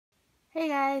Hey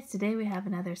guys, today we have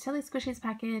another Silly Squishies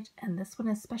package, and this one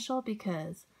is special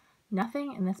because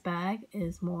nothing in this bag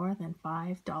is more than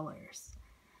 $5.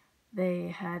 They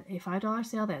had a $5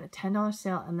 sale, they had a $10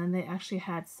 sale, and then they actually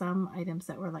had some items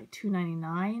that were like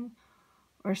 $2.99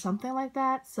 or something like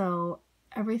that. So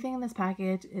everything in this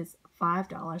package is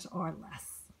 $5 or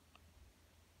less.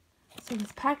 So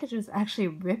this package was actually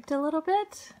ripped a little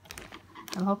bit.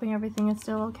 I'm hoping everything is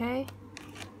still okay.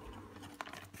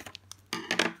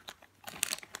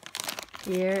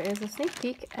 Here is a sneak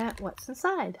peek at what's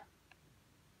inside.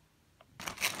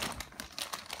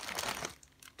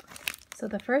 So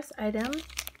the first item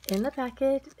in the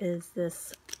package is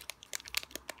this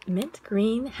mint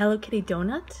green Hello Kitty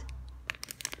donut.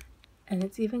 And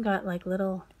it's even got like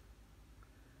little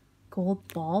gold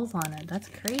balls on it. That's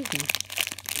crazy.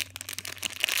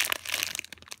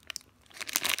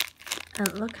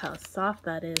 And look how soft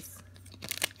that is.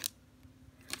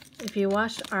 If you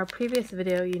watched our previous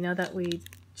video, you know that we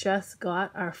just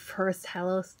got our first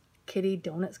Hello Kitty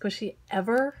donut squishy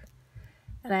ever.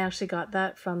 And I actually got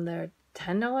that from their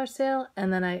 $10 sale,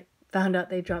 and then I found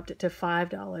out they dropped it to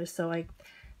 $5, so I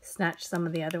snatched some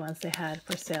of the other ones they had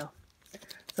for sale.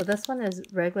 So this one is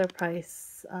regular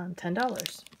price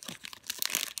 $10.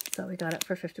 So we got it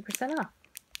for 50% off.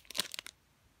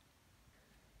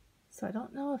 So I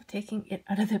don't know if taking it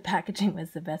out of the packaging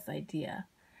was the best idea.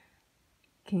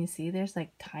 Can you see there's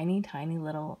like tiny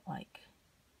little like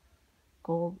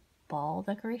gold ball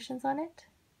decorations on it?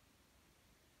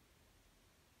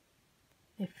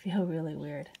 They feel really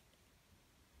weird.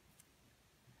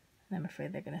 And I'm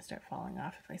afraid they're going to start falling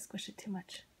off if I squish it too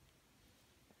much.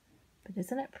 But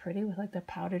isn't it pretty with like the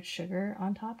powdered sugar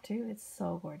on top too? It's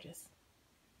so gorgeous.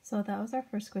 So that was our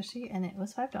first squishy, and it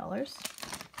was $5.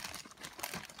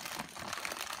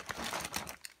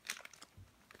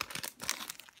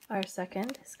 Our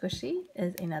second squishy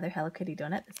is another Hello Kitty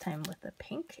donut, this time with the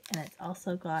pink, and it's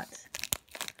also got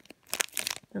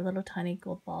the little tiny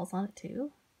gold balls on it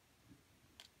too.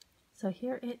 So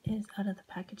here it is out of the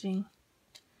packaging.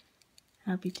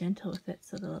 I'll be gentle with it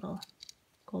so the little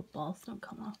gold balls don't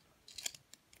come off.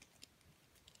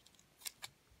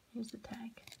 Here's the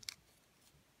tag.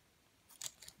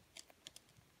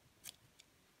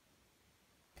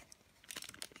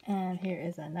 And here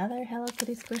is another Hello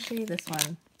Kitty squishy. This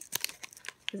one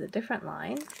is a different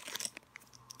line.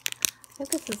 I think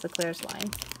this is the Claire's line.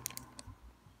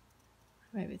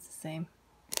 Maybe it's the same.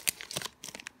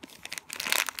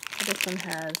 This one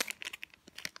has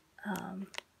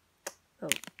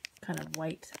the kind of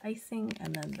white icing,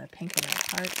 and then the pink and red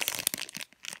hearts.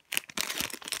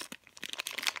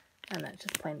 And then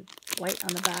just plain white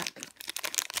on the back.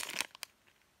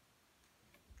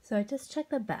 So I just checked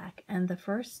the back, and the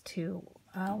first two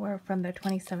were from their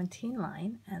 2017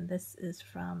 line, and this is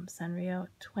from Sanrio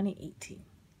 2018.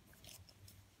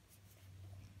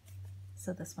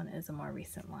 So this one is a more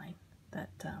recent line that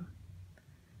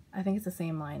I think it's the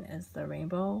same line as the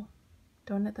rainbow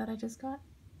donut that I just got.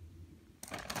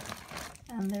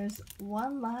 And there's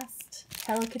one last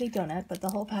Hello Kitty donut, but the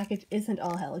whole package isn't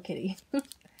all Hello Kitty.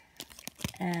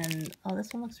 And oh,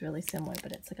 this one looks really similar,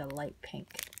 but it's like a light pink.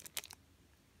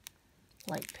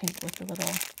 Light pink with the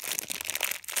little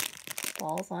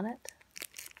balls on it.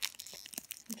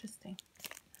 Interesting.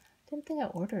 Didn't think I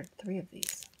ordered 3 of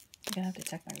these. I'm gonna have to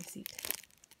check my receipt.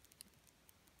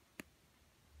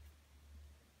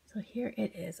 So here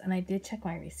it is, and I did check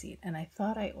my receipt, and I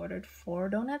thought I ordered 4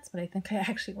 donuts, but I think I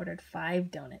actually ordered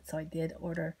 5 donuts. So I did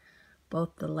order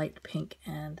both the light pink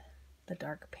and the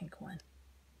dark pink one.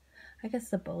 I guess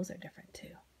the bows are different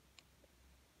too.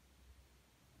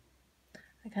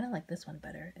 I kind of like this one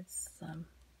better. It's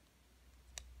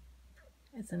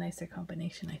a nicer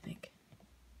combination, I think.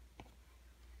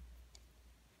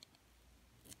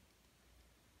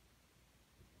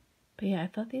 But yeah, I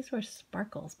thought these were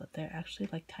sparkles, but they're actually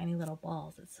like tiny little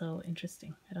balls. It's so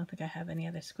interesting. I don't think I have any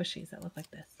other squishies that look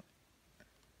like this.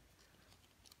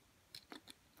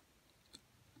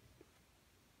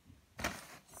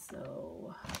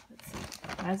 So let's see.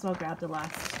 Might as well grab the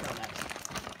last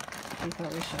donut before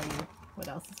we show you what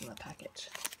else is in the package.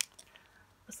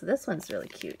 So this one's really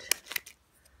cute.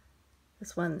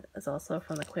 This one is also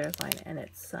from the Claire's line, and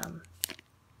it's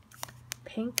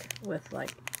pink with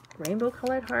like rainbow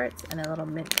colored hearts and a little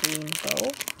mint green bow.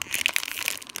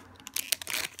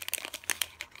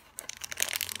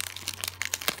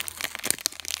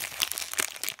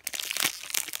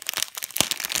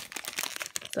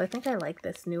 So I think I like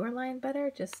this newer line better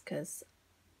just because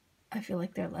I feel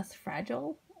like they're less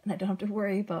fragile and I don't have to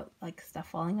worry about like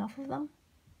stuff falling off of them.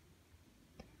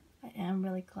 I am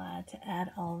really glad to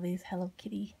add all these Hello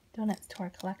Kitty donuts to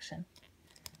our collection.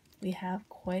 we have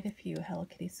quite a few Hello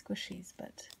Kitty squishies,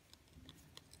 but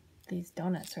these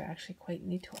donuts are actually quite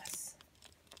new to us.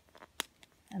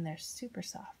 And they're super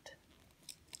soft.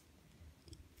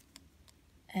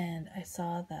 And I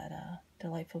saw that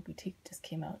Delightful Boutique just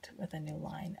came out with a new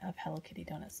line of Hello Kitty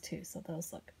donuts too, so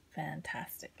those look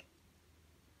fantastic.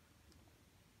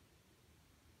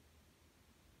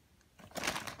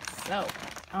 So,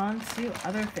 on to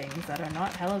other things that are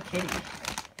not Hello Kitty.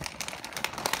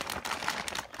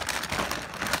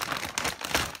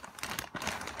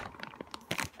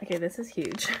 Okay, this is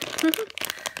huge.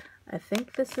 I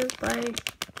think this is by...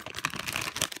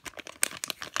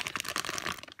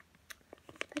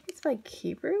 It's by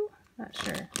Hebrew? Not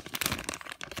sure.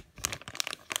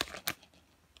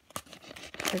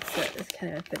 It's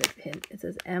kind of a bit of a hint. It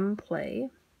says M Play.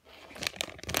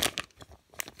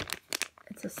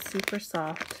 It's a super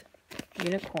soft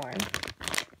unicorn.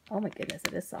 Oh my goodness,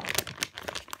 it is soft.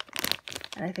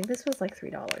 And I think this was like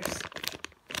 $3.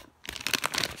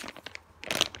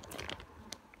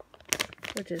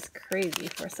 Which is crazy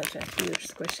for such a huge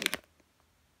squishy.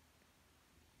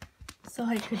 So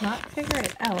I could not figure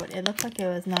it out. It looked like it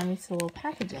was non-resealable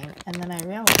packaging, and then I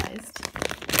realized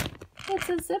it's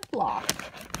a Ziploc.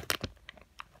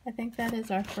 I think that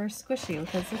is our first squishy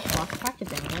with a Ziploc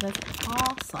packaging. That is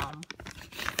awesome.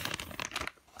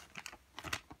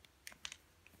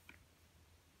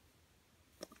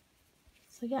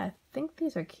 So yeah, I think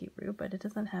these are Hebrew, but it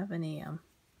doesn't have any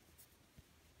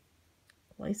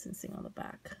licensing on the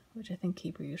back, which I think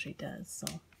Hebrew usually does, so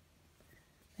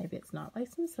maybe it's not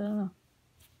licensed, I don't know.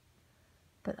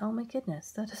 But oh my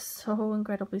goodness, that is so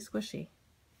incredibly squishy.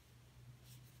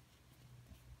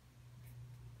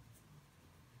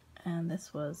 And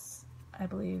this was, I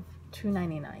believe,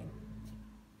 $2.99.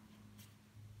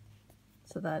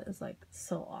 So that is like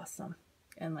so awesome.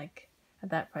 And like at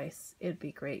that price, it'd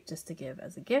be great just to give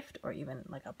as a gift or even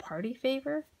like a party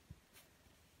favor.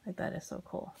 Like that is so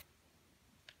cool.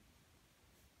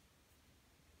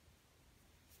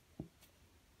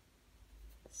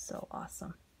 So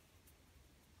awesome.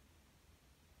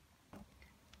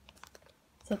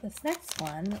 So this next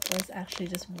one was actually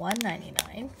just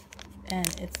 $1.99,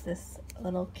 and it's this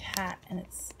little cat, and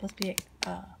it's supposed to be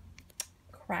a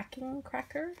cracking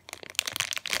cracker.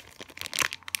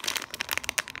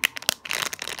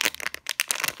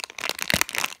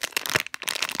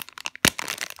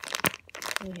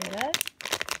 Can you hear that?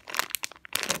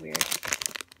 So weird.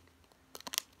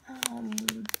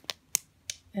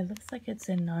 It looks like it's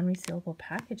in non-resealable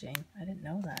packaging. I didn't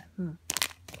know that.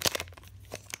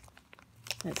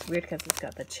 It's weird because it's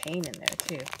got the chain in there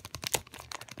too.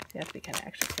 So you have to be kind of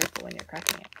extra careful when you're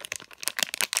cracking it.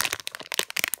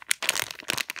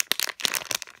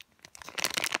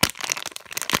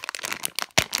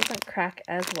 It doesn't crack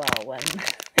as well when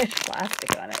there's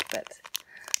plastic on it, but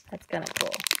that's kind of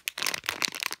cool.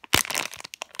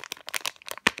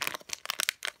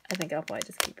 I think I'll probably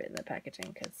just keep it in the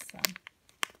packaging because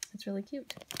it's really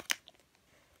cute.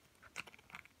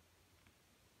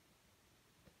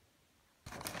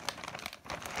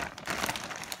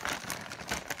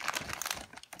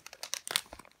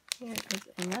 Here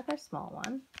is another small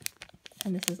one,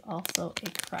 and this is also a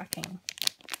cracking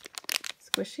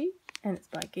squishy, and it's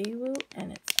by Gaywoo,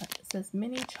 and it says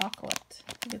mini chocolate.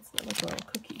 I think it's like a little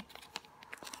cookie.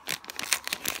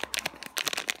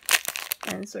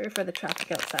 And sorry for the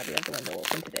traffic outside. We have the window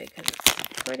open today because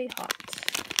it's pretty hot.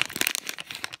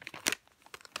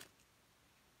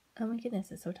 Oh my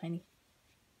goodness, it's so tiny.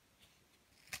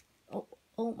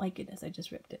 Oh my goodness, I just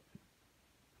ripped it.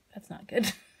 That's not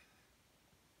good.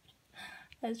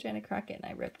 I was trying to crack it and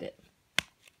I ripped it.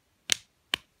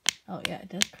 Oh yeah, it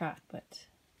does crack, but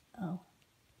oh,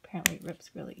 apparently it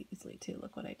rips really easily too.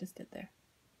 Look what I just did there.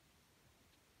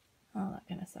 Oh, that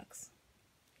kind of sucks.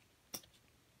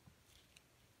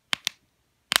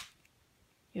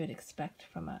 You would expect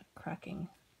from a cracking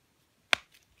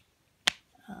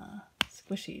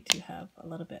squishy to have a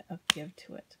little bit of give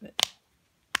to it, but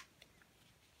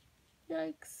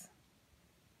yikes.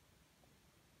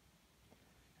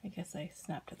 I guess I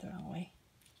snapped it the wrong way.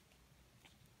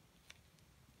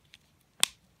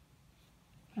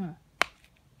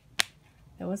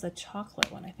 There was a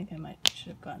chocolate one. I think I should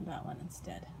have gotten that one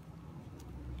instead.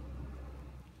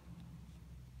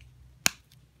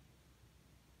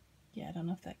 Yeah, I don't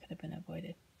know if that could have been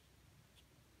avoided.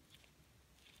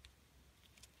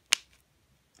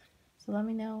 So let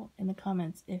me know in the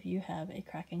comments if you have a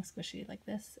cracking squishy like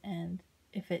this and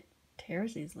if it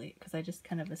tears easily, because I just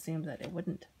kind of assumed that it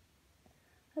wouldn't.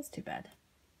 That's too bad.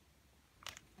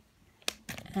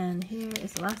 And here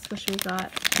is the last squishy we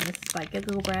got, and this is by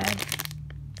Giggle Brad.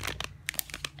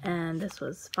 and this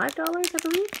was $5, I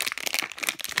believe.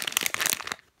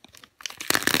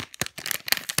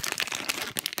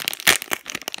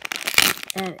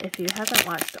 And if you haven't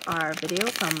watched our video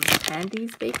from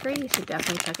Tandy's Bakery, you should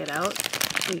definitely check it out.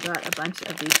 We got a bunch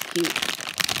of these cute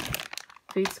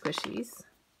food squishies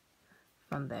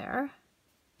from there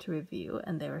to review,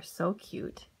 and they were so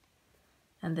cute.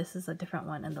 And this is a different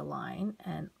one in the line,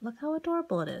 and look how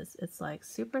adorable it is. It's like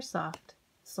super soft,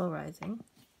 slow rising.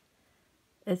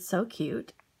 It's so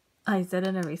cute. I said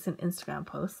in a recent Instagram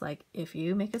post, like, if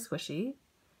you make a squishy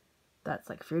that's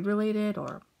like food related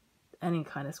or any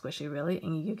kind of squishy really,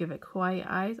 and you give it kawaii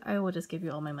eyes, I will just give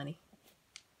you all my money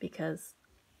because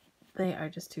they are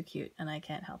just too cute and I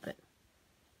can't help it.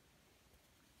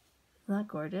 Isn't that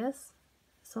gorgeous?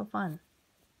 So fun.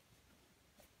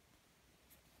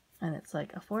 And it's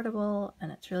like affordable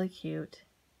and it's really cute,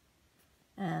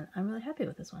 and I'm really happy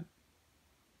with this one.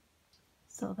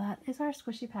 So that is our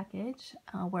squishy package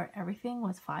where everything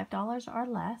was $5 or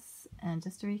less. And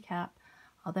just to recap,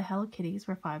 all the Hello Kitties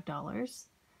were $5.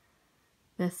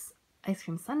 This ice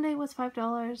cream sundae was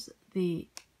 $5. The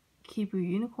Kibu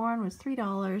unicorn was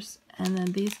 $3. And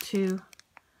then these two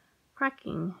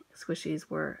cracking squishies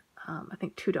were, I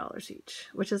think, $2 each,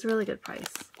 which is a really good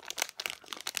price.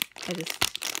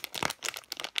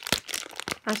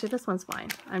 Actually, this one's fine.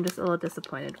 I'm just a little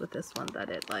disappointed with this one that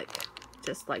it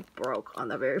just broke on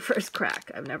the very first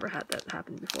crack. I've never had that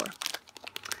happen before.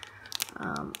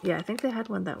 Yeah, I think they had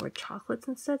one that were chocolates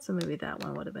instead, so maybe that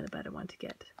one would have been a better one to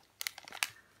get.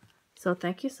 So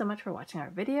thank you so much for watching our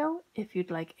video. If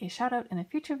you'd like a shout out in a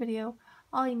future video,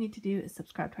 all you need to do is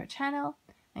subscribe to our channel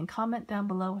and comment down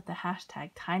below with the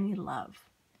hashtag TinyLove.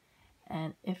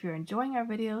 And if you're enjoying our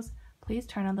videos, please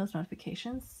turn on those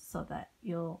notifications so that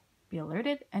you'll be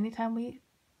alerted anytime we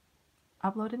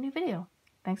upload a new video.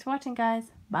 Thanks for watching,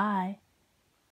 guys. Bye.